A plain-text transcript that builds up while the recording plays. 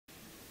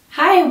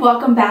Hi,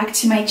 welcome back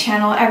to my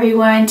channel,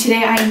 everyone.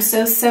 Today I am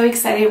so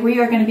excited. We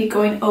are going to be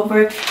going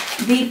over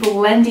the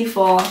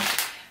Blendiful.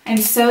 I'm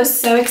so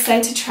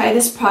excited to try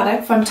this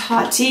product from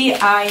Tati.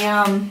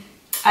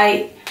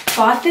 I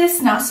bought this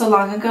not so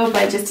long ago,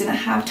 but I just didn't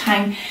have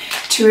time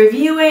to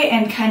review it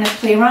and kind of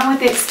play around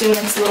with it. Still in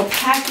this little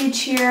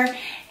package here,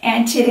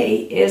 and today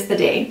is the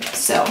day.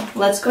 So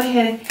let's go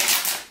ahead and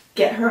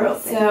get her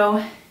open.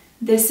 So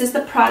this is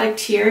the product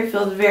here. It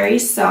feels very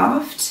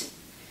soft.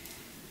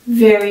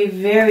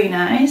 Very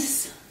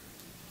nice.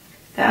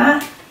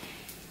 That.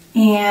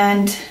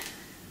 And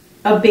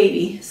a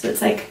baby. So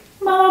it's like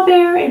mama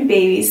bear and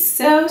baby.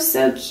 So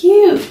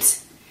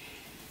cute.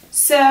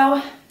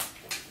 So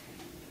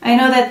I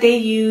know that they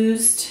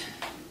used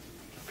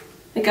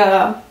like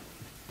a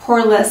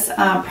poreless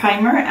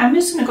primer. I'm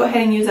just going to go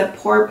ahead and use a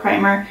pore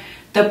primer,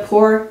 the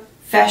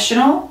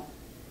Professional.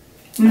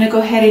 I'm going to go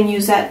ahead and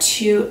use that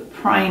to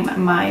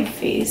prime my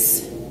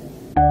face.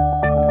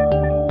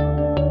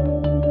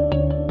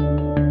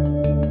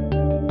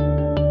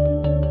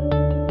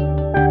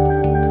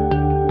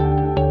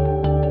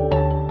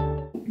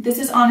 This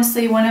is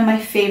honestly one of my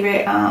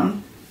favorite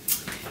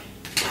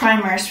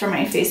primers for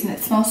my face, and it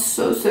smells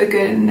so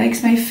good and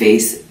makes my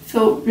face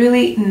feel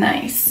really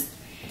nice.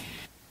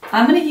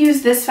 I'm going to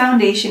use this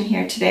foundation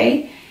here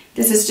today.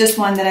 This is just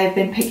one that I've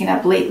been picking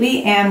up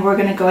lately, and we're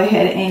going to go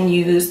ahead and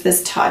use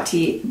this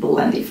Tati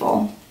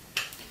Blendiful.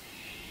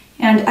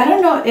 And I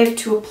don't know if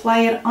to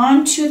apply it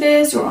onto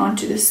this or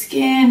onto the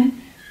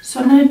skin, so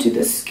I'm going to do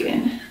the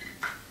skin.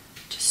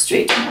 Just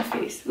straight to my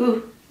face.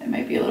 Ooh, that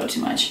might be a little too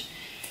much.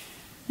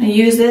 I'm going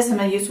to use this. I'm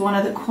going to use one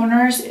of the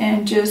corners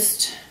and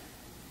just...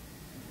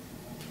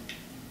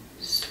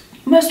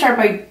 I'm going to start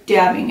by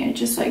dabbing it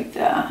just like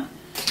that.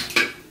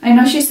 I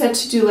know she said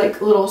to do like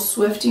little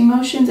swifting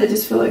motions. I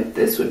just feel like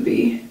this would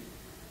be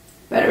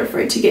better for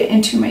it to get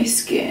into my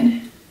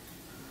skin.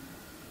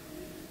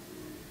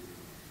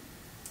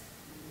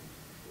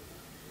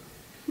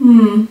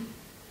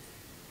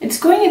 It's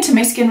going into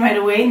my skin right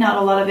away. Not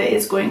a lot of it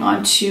is going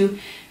onto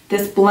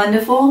this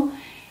Blendiful,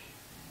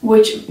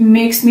 which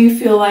makes me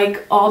feel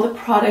like all the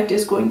product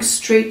is going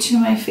straight to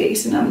my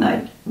face and I'm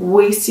not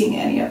wasting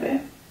any of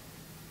it.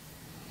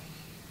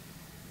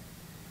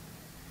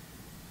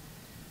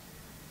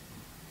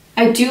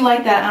 I do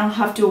like that I don't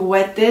have to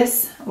wet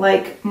this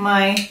like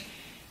my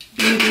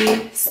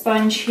beauty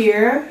sponge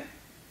here.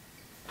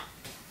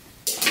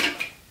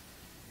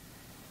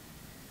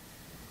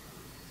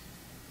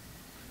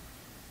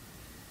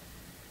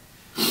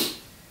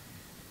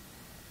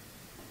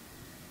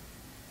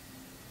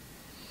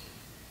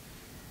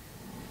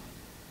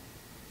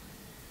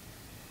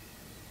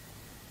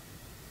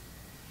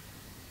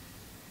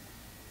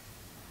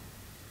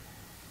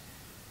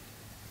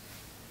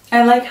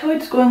 I like how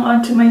it's going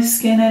onto my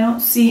skin. I don't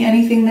see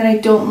anything that I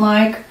don't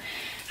like.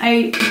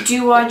 I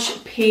do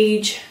watch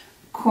Paige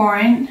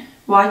Corin.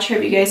 Watch her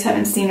if you guys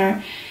haven't seen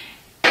her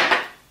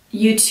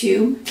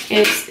YouTube.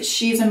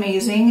 She's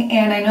amazing,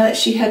 and I know that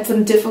she had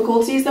some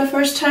difficulties the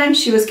first time.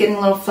 She was getting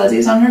little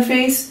fuzzies on her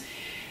face,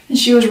 and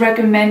she was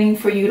recommending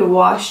for you to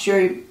wash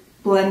your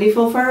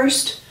Blendiful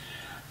first.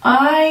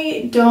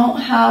 I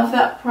don't have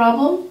that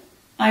problem.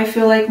 I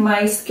feel like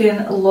my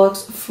skin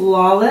looks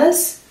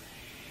flawless.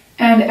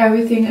 And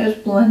everything is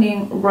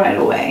blending right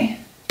away.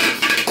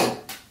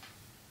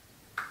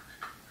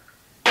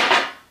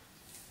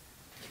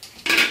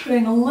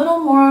 Putting a little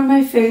more on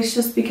my face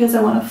just because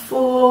I want a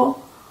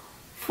full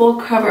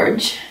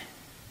coverage.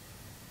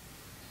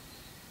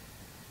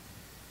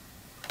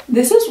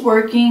 This is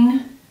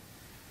working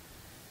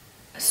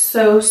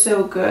so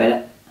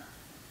good.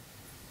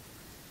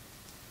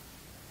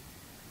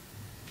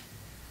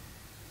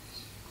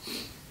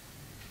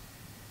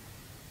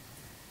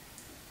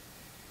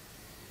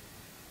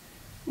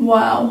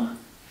 Wow.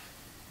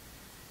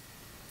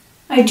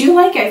 I do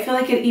like it. I feel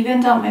like it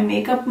evened out my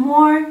makeup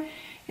more.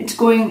 It's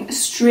going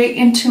straight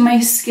into my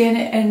skin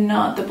and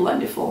not the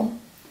Blendiful.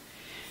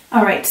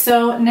 Alright,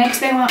 so next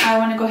thing I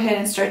want to go ahead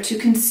and start to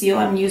conceal.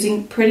 I'm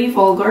using Pretty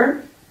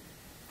Vulgar.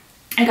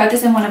 I got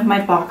this in one of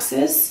my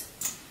boxes.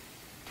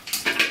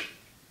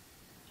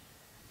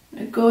 I'm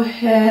gonna go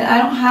ahead. I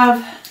don't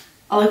have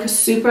like a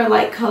super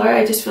light color.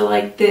 I just feel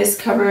like this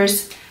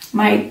covers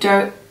my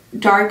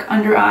dark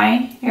under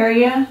eye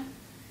area.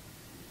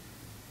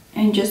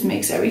 And just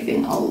makes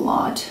everything a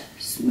lot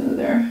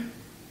smoother.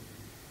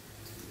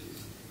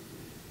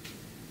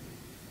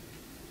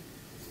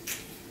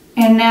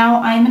 And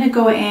now I'm going to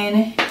go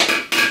in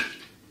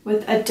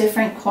with a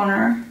different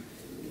corner.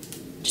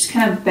 Just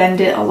kind of bend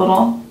it a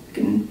little.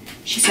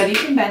 She said you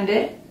can bend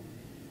it.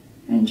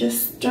 And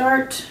just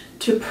start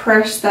to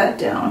press that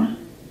down.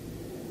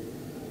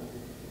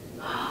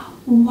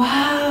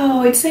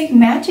 Wow, it's like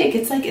magic.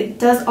 It's like it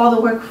does all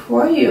the work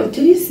for you.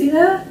 Did you see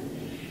that?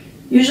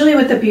 Usually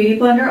with the beauty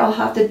blender, I'll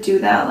have to do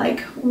that,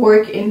 like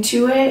work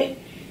into it.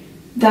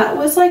 That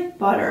was like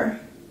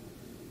butter.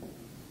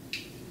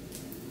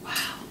 Wow.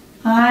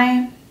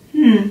 I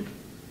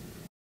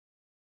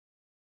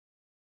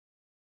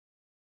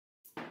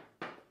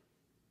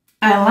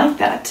like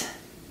that.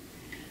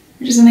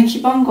 We're just gonna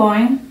keep on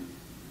going.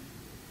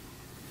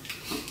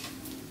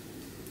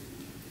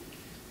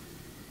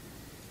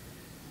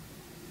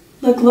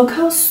 Look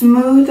how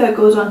smooth that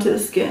goes onto the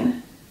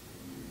skin.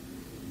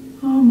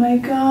 Oh my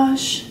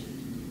gosh.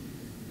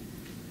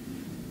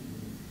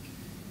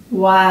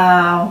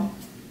 Wow.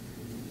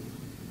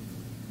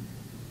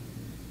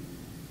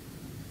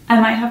 I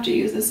might have to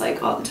use this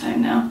like all the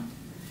time now.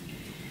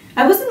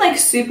 I wasn't like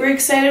super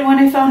excited when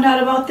I found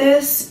out about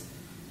this.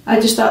 I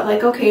just thought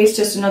like, okay, it's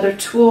just another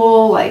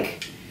tool.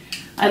 Like,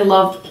 I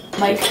love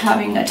like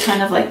having a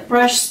ton of like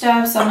brush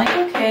stuff. So I'm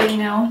like, okay, you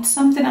know, it's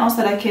something else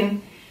that I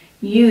can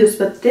use.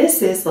 But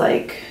this is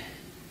like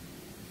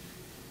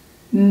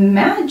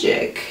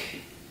magic.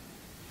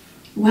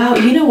 Wow,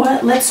 you know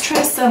what? Let's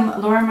try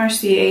some Laura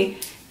Mercier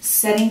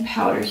setting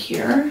powder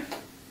here.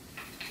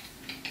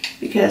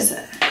 Because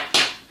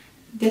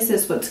this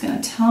is what's going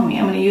to tell me.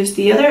 I'm going to use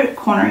the other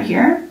corner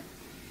here.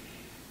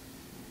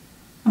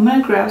 I'm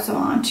going to grab some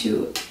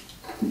onto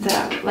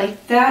that,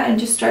 like that, and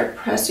just start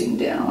pressing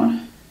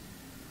down.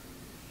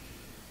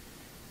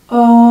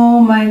 Oh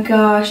my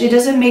gosh, it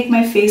doesn't make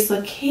my face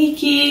look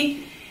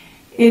cakey.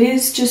 It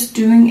is just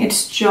doing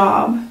its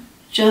job,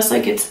 just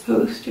like it's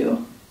supposed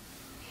to.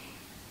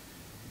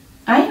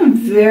 I am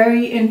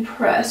very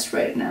impressed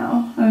right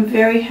now. I'm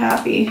very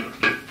happy.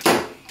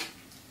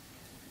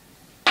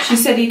 She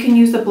said you can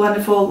use the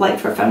Blendiful like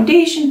for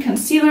foundation,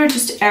 concealer,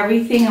 just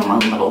everything in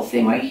one little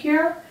thing right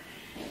here.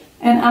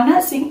 And I'm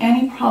not seeing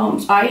any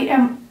problems. I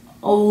am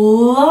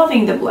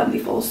loving the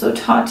Blendiful. So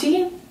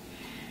Tati,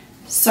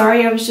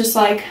 sorry, I was just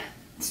like,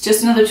 it's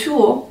just another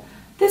tool.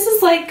 This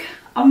is like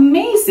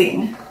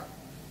amazing.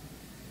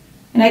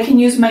 And I can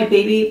use my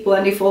baby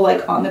Blendiful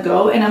like on the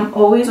go, and I'm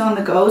always on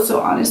the go. So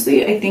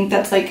honestly, I think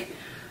that's like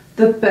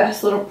the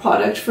best little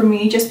product for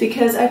me, just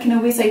because I can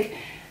always like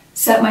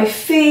set my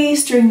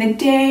face during the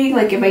day,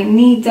 like if I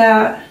need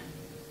that.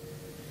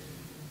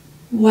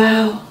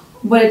 Wow,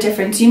 what a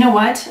difference. You know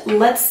what?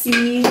 Let's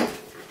see. I'm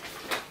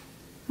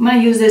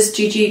gonna use this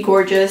Gigi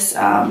Gorgeous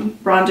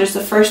bronzer. It's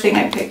the first thing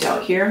I picked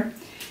out here.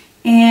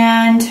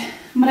 And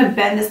I'm gonna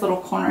bend this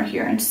little corner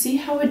here and see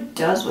how it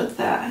does with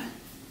that.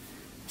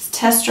 Let's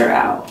test her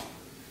out.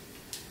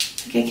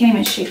 Okay, I can't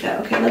even shake that.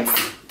 Okay,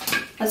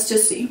 let's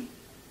just see.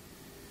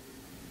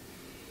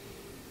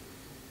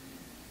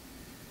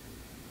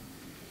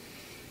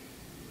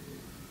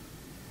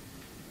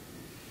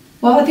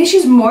 Well, I think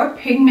she's more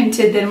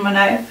pigmented than when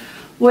I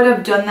would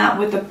have done that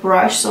with a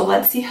brush. So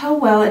let's see how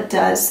well it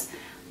does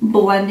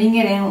blending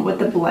it in with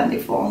the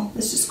Blendiful.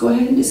 Let's just go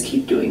ahead and just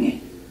keep doing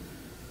it.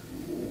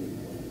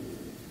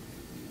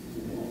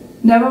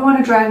 Never want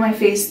to drag my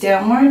face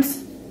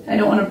downwards. I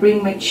don't want to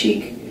bring my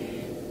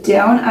cheek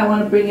down. I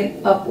want to bring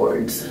it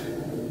upwards.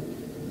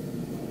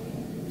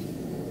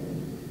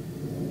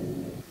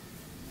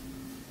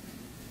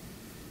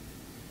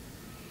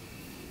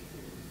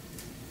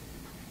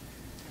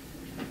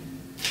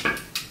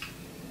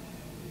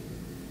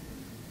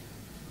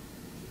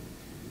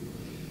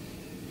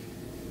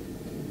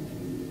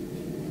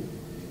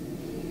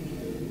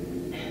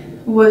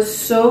 Was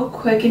so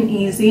quick and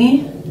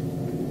easy.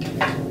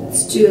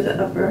 Let's do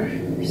the upper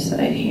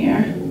side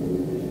here.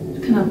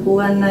 Just kind of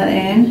blend that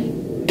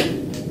in.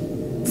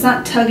 It's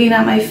not tugging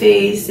at my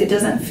face. It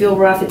doesn't feel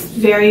rough. It's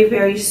very,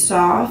 very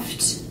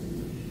soft.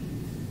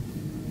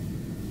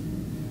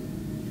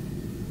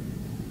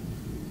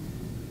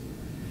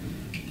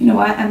 You know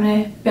what? I'm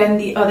going to bend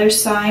the other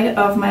side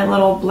of my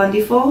little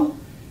Blendiful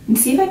and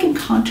see if I can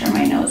contour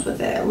my nose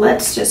with it.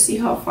 Let's just see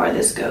how far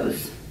this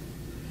goes.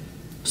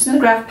 Just going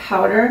to grab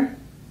powder.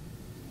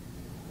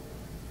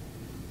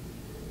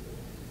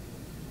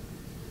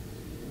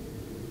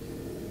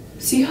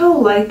 See how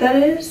light that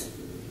is?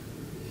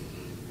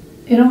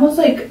 It almost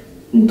like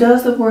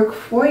does the work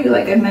for you,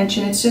 like I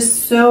mentioned. It's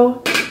just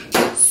so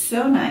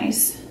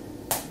nice.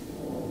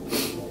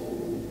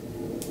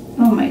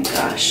 Oh my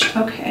gosh,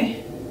 okay.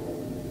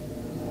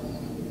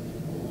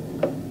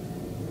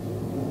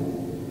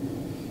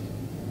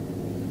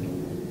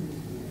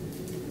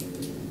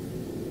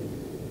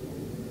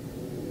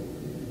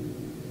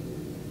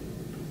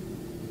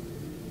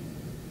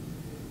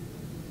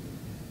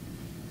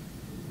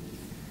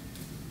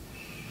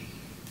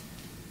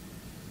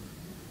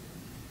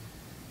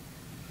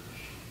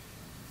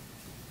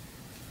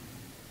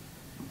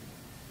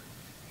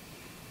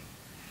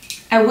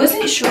 I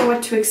wasn't sure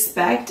what to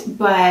expect,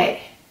 but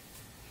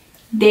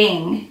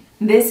dang,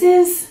 this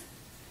is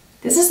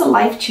a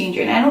life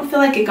changer. And I don't feel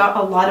like it got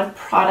a lot of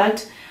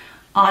product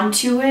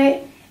onto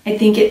it. I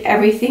think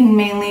everything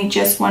mainly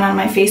just went on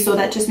my face, so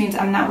that just means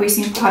I'm not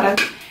wasting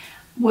product,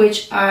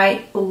 which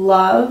I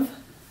love.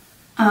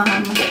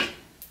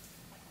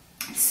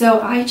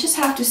 So I just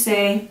have to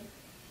say,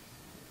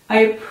 I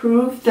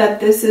approve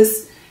that this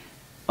is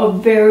a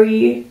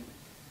very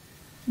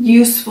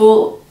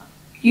useful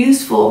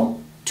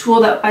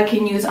tool that I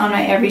can use on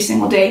my every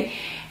single day,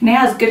 and it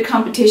has good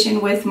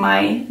competition with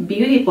my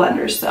beauty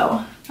blender.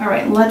 So all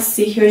right, let's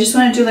see here. I just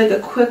want to do like a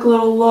quick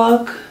little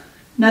look,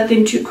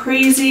 nothing too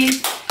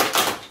crazy,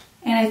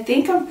 and I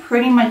think I'm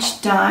pretty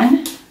much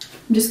done.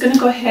 I'm just going to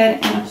go ahead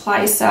and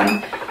apply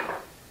some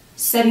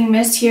setting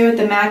mist here with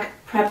the MAC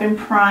Prep and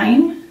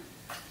Prime.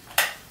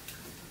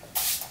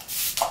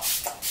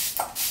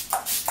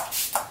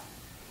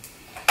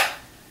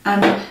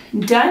 I'm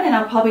done, and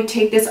I'll probably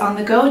take this on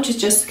the go to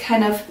just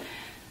kind of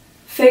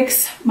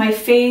fix my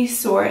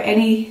face or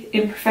any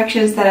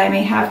imperfections that I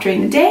may have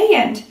during the day,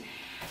 and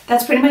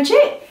that's pretty much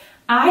it.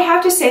 I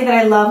have to say that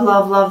I love,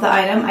 love, love the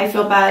item. I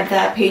feel bad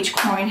that Paige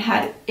Corin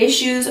had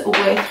issues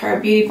with her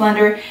beauty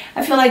blender.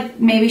 I feel like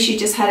maybe she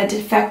just had a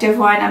defective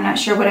one. I'm not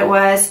sure what it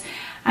was.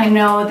 I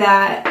know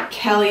that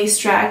Kelly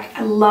Strack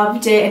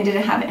loved it and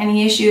didn't have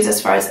any issues,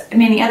 as far as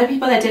many other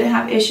people that didn't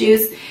have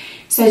issues.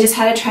 So I just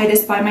had to try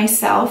this by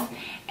myself.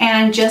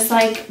 And just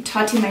like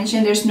Tati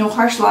mentioned, there's no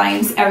harsh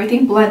lines.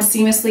 Everything blends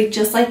seamlessly,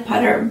 just like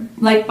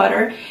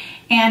butter.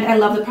 And I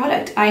love the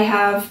product. I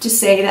have to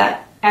say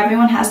that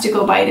everyone has to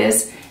go buy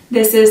this.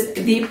 This is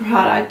the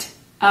product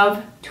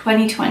of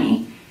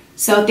 2020.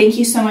 So thank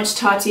you so much,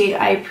 Tati.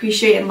 I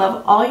appreciate and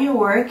love all your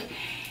work.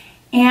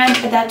 And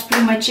that's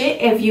pretty much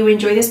it. If you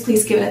enjoy this,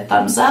 please give it a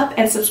thumbs up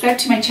and subscribe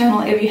to my channel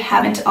if you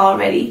haven't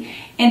already.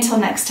 Until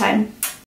next time.